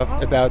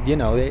about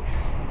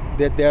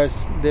that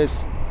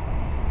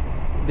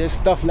there's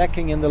stuff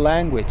lacking in the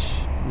language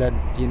that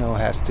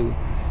has to.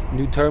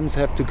 New terms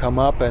have to come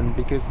up, and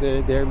because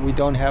there we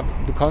don't have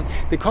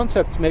the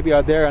concepts maybe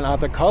are there in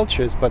other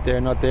cultures, but they're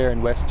not there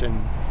in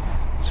Western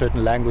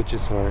certain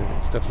languages or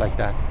stuff like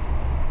that.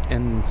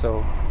 And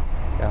so,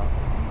 yeah.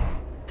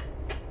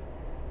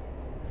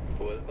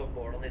 Welcome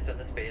board on this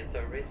NSB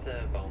service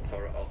bound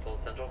for Oslo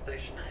Central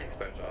Station.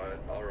 Expect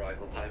our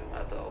arrival time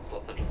at the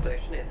Oslo Central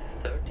Station is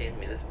 13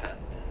 minutes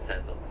past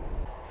 7.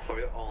 For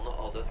your own or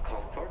others'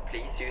 comfort,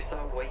 please use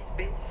our waste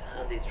bins,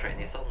 and this train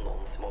is a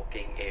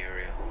non-smoking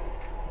area.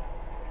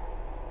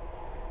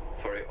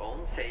 For your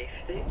own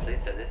safety,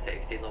 please read the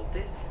safety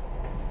notice.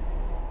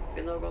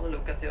 We're now going to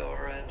look at your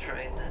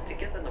train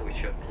ticket and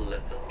wish you a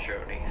pleasant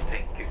journey.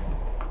 Thank you.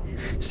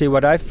 See,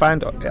 what I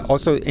find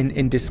also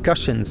in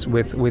discussions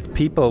with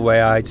people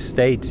where I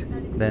stayed,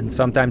 then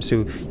sometimes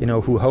who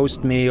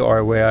host me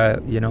or where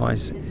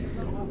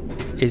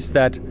is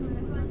that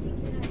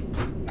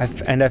I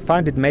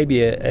find it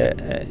maybe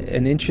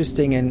an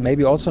interesting and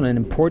maybe also an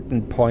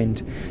important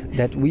point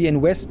that we in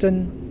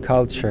Western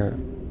culture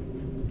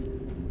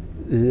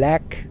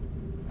lack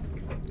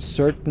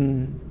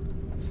certain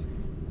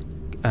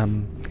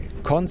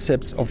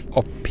concepts of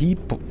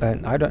people,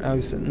 and I don't know,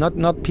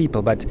 not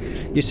people, but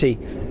you see,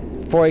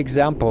 for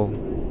example,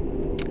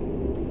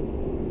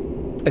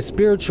 a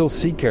spiritual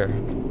seeker,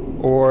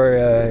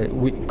 or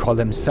we call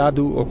them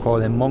sadhu or call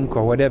them monk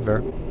or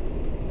whatever,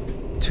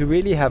 to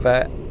really have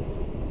a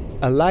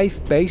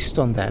life based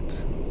on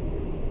that,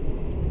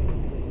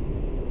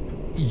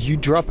 you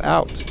drop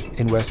out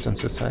in Western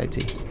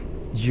society.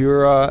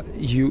 You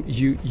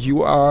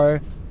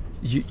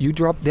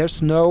drop.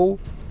 There's no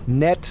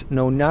net,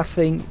 no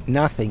nothing.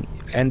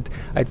 And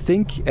I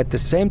think at the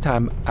same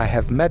time I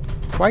have met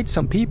quite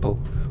some people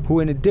who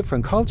in a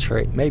different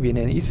culture, maybe in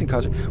an Eastern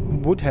culture,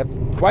 would have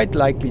quite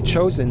likely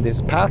chosen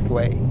this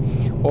pathway,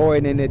 or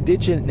in an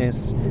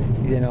indigenous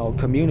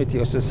community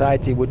or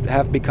society would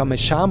have become a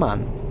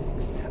shaman.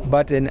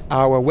 But in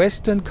our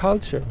Western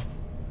culture,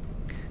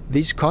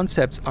 these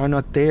concepts are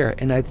not there,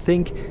 and I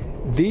think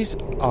these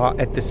are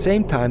at the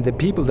same time the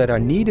people that are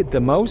needed the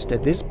most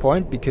at this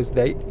point, because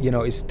they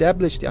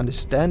establish the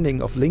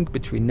understanding of link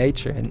between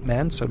nature and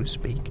man, so to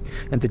speak,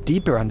 and the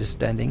deeper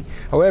understanding.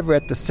 However,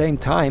 at the same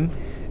time,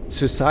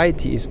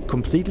 society is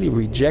completely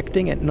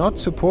rejecting and not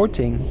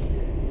supporting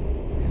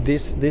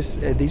these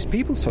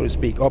people, so to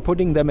speak, or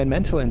putting them in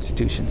mental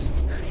institutions,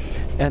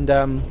 and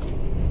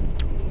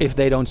if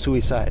they don't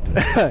suicide.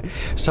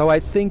 So I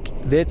think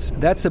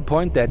that's a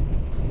point that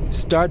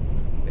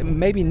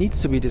maybe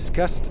needs to be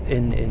discussed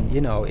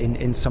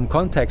in some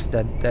context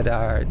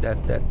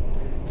that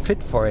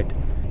fit for it.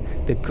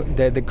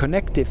 The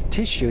connective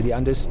tissue, the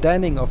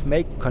understanding of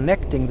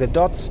connecting the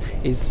dots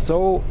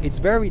it's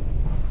very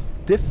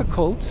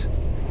difficult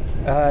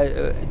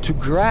to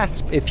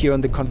grasp if you're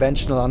in the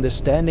conventional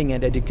understanding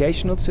and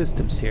educational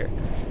systems here.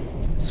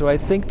 So I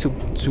think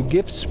to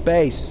give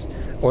space,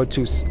 or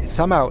to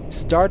somehow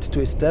start to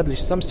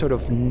establish some sort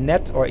of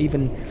net, or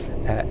even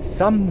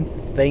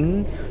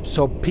something,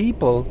 so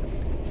people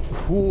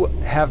who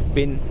have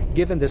been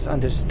given this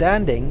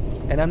understanding,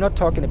 and I'm not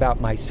talking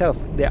about myself,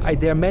 there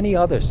are many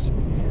others,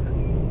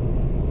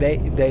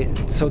 they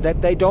so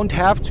that they don't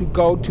have to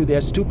go to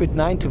their stupid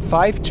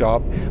 9-to-5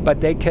 job,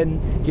 but they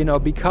can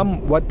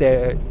become what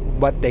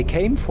they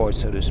came for,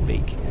 so to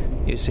speak.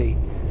 You see,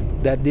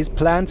 that these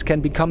plants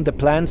can become the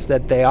plants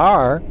that they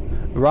are,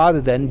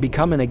 rather than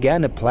becoming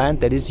again a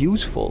plant that is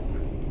useful,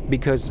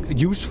 because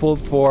useful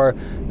for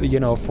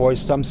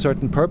some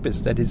certain purpose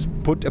that is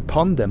put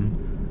upon them,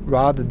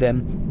 rather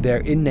than their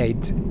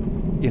innate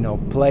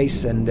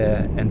place and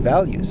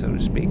value, so to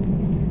speak.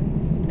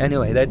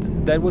 Anyway,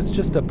 that was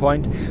just a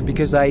point,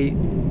 because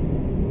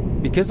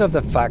of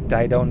the fact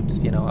I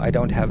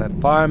don't have a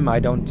farm, I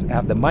don't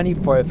have the money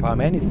for a farm,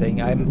 anything.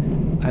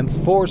 I'm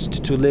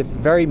forced to live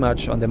very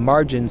much on the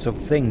margins of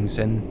things,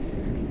 and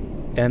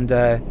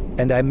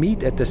I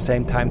meet at the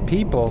same time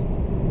people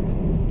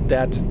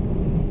that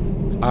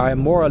are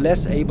more or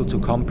less able to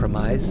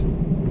compromise,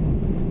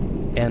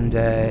 and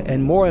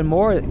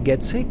more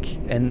get sick,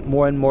 and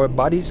more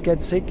bodies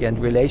get sick, and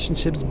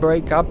relationships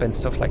break up and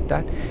stuff like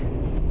that.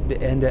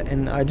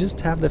 And I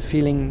just have the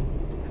feeling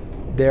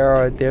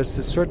there's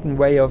a certain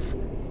way of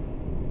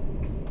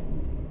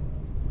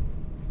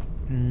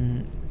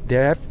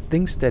there are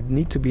things that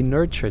need to be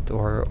nurtured,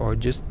 or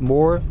just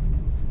more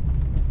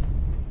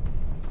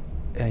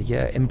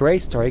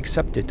embraced or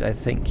accepted. I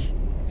think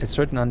a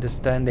certain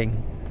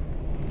understanding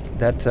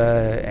that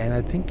and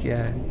I think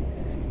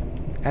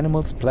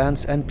animals,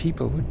 plants and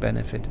people would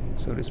benefit,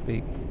 so to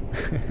speak.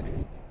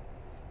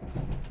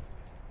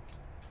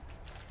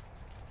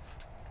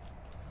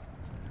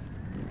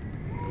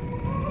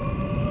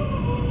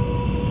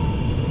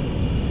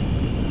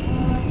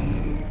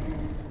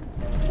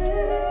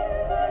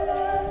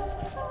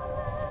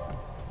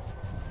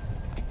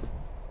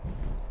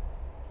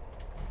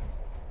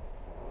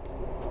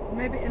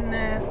 Maybe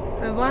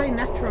why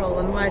natural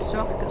and why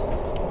circus?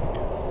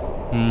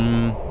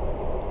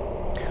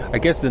 I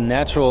guess the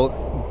natural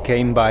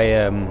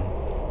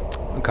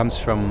comes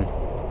from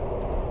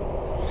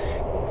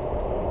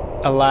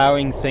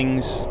allowing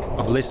things,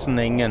 of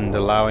listening and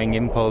allowing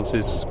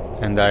impulses,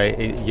 and I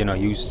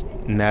use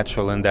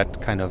natural in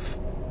that kind of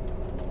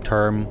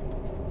term,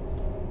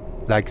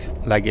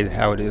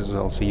 how it is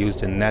also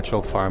used in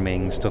natural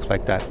farming, stuff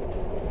like that.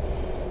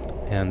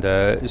 And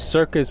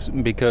circus,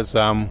 because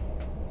to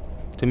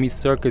me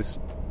circus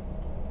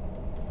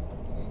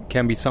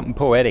can be something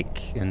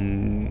poetic,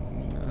 and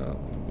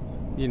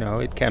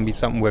it can be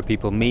something where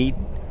people meet.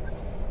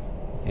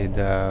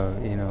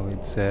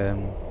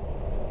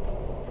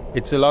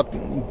 It's a lot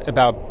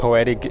about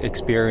poetic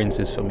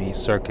experiences for me,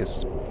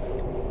 circus.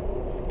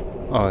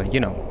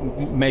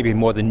 Maybe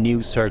more the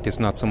new circus,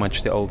 not so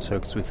much the old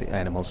circus with the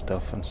animal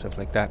stuff and stuff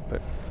like that,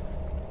 but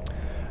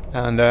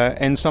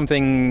and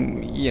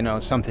something,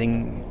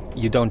 something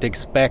you don't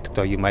expect,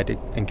 or you might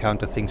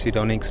encounter things you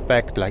don't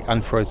expect, like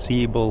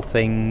unforeseeable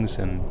things,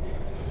 and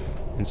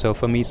so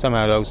for me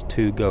somehow those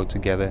two go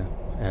together,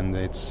 and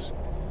it's,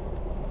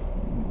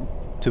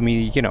 to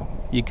me,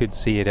 you could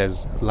see it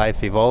as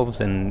life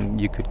evolves,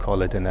 and you could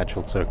call it a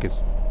natural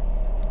circus.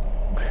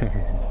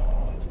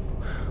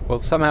 Well,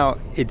 somehow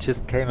it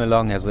just came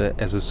along as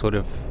a sort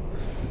of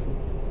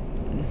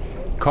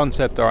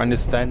concept or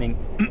understanding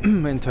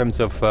in terms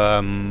of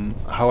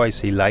how I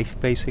see life,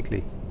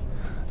 basically.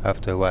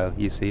 After a while,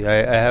 you see,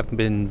 I have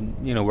been,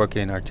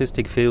 working in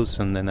artistic fields,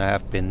 and then I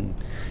have been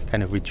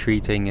kind of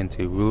retreating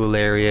into rural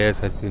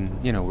areas. I've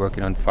been,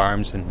 working on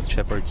farms and with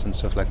shepherds and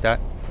stuff like that.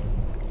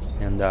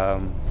 And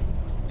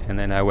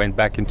then I went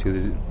back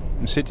into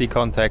the city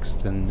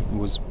context, and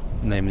was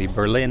namely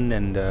Berlin,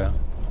 and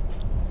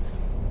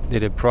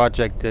did a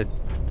project that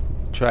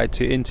tried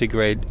to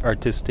integrate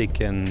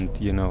artistic and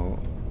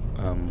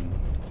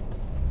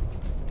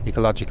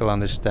ecological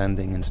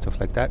understanding and stuff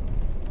like that.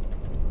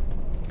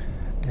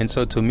 And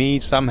so to me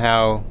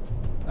somehow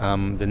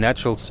the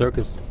natural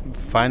circus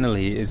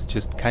finally is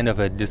just kind of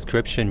a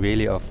description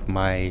really of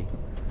my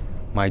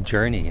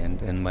journey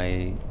and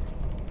my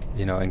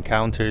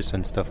encounters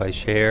and stuff I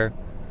share,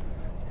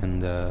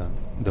 and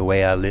the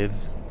way I live,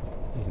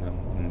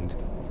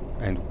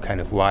 and kind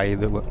of why I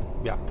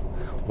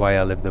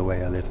live the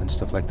way I live and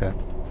stuff like that.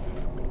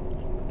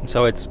 And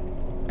so it's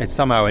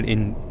somehow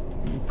an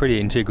pretty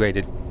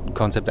integrated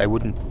concept. I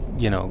wouldn't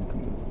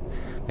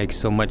make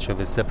so much of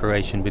a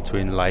separation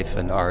between life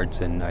and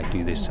art, and I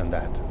do this and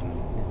that, and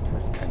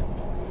I kind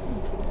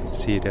of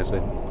see it as a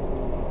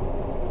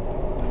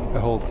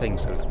whole thing,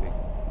 so to speak.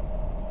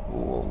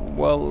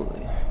 Well,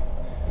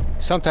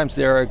 sometimes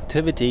there are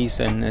activities,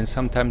 and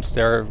sometimes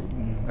there are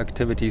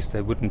activities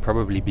that wouldn't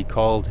probably be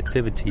called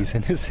activities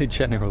in a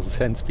general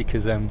sense,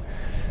 because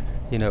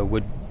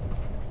would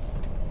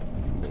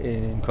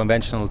in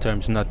conventional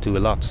terms not do a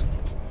lot.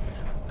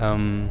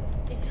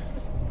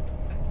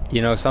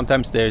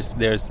 Sometimes there's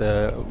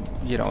a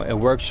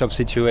workshop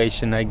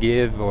situation I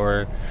give,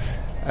 or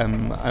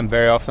I'm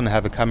very often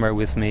have a camera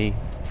with me.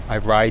 I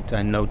write,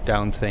 I note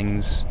down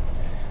things,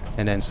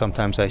 and then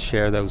sometimes I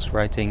share those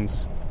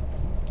writings.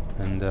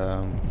 And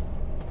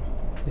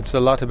it's a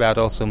lot about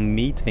also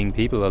meeting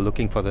people or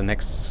looking for the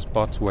next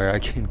spot where I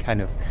can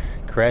kind of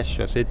crash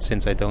or sit,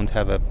 since I don't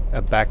have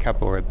a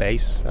backup or a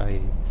base.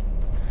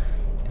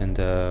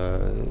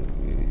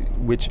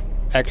 Which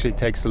actually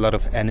takes a lot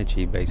of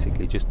energy,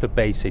 basically, just the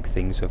basic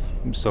things of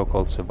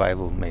so-called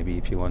survival, maybe,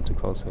 if you want to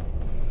call so.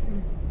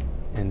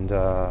 And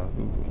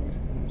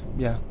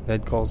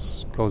that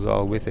goes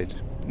all with it.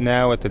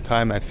 Now at the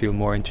time I feel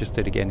more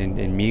interested again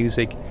in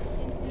music.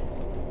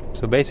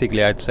 So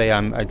basically I'd say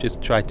I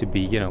just try to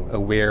be,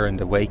 aware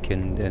and awake,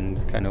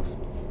 and kind of,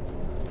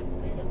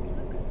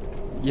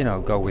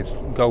 go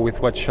with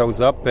what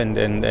shows up,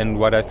 and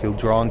what I feel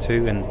drawn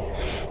to, and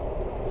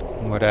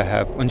what I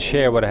have, and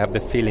share what I have the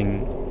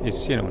feeling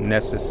is,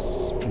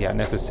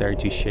 necessary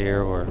to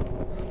share,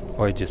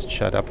 or just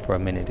shut up for a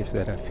minute if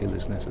that I feel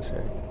is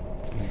necessary.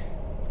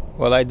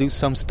 Well, I do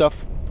some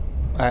stuff.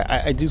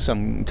 I do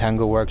some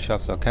tango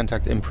workshops, or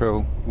contact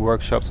improv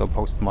workshops, or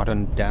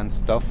postmodern dance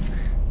stuff,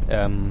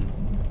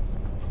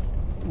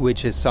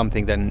 which is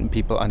something that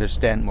people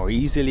understand more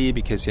easily,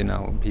 because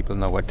people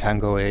know what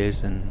tango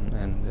is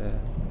and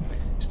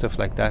stuff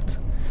like that.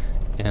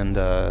 And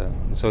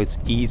so it's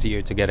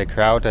easier to get a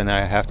crowd, and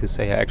I have to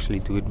say I actually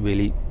do it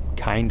really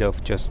kind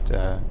of just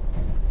to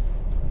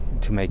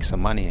make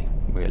some money,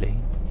 really.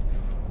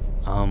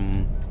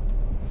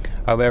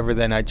 However,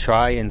 then I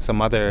try in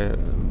some other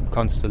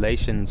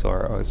constellations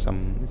or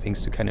some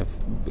things to kind of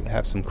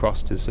have some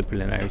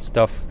cross-disciplinary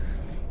stuff,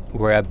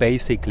 where I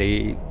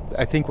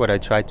think what I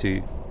try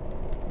to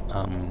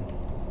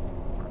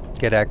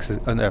get access,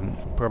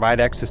 provide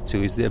access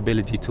to, is the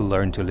ability to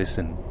learn to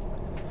listen.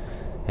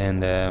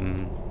 And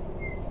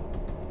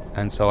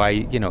so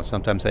I,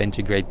 sometimes I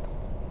integrate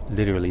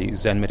literally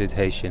Zen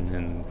meditation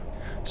and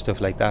stuff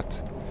like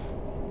that.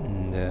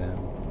 And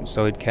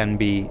so it can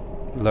be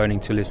learning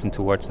to listen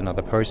towards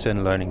another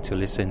person, learning to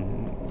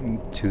listen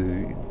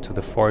to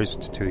the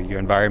forest, to your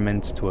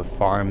environment, to a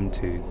farm,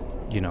 to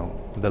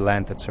the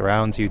land that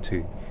surrounds you,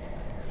 to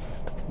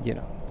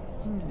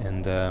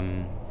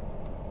and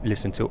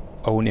listen to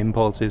own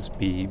impulses,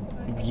 be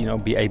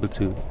able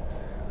to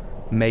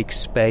make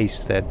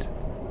space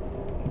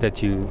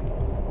that you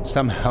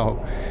somehow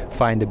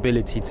find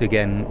ability to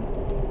again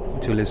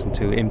to listen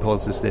to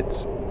impulses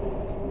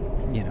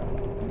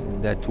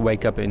that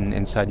wake up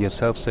inside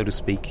yourself, so to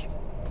speak,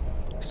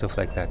 stuff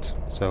like that.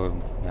 So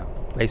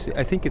basically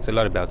I think it's a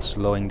lot about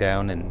slowing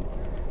down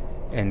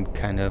and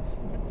kind of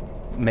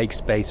make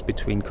space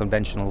between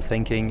conventional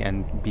thinking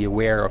and be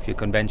aware of your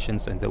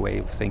conventions and the way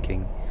of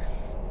thinking,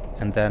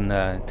 and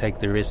then take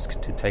the risk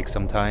to take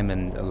some time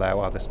and allow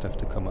other stuff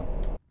to come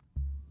up.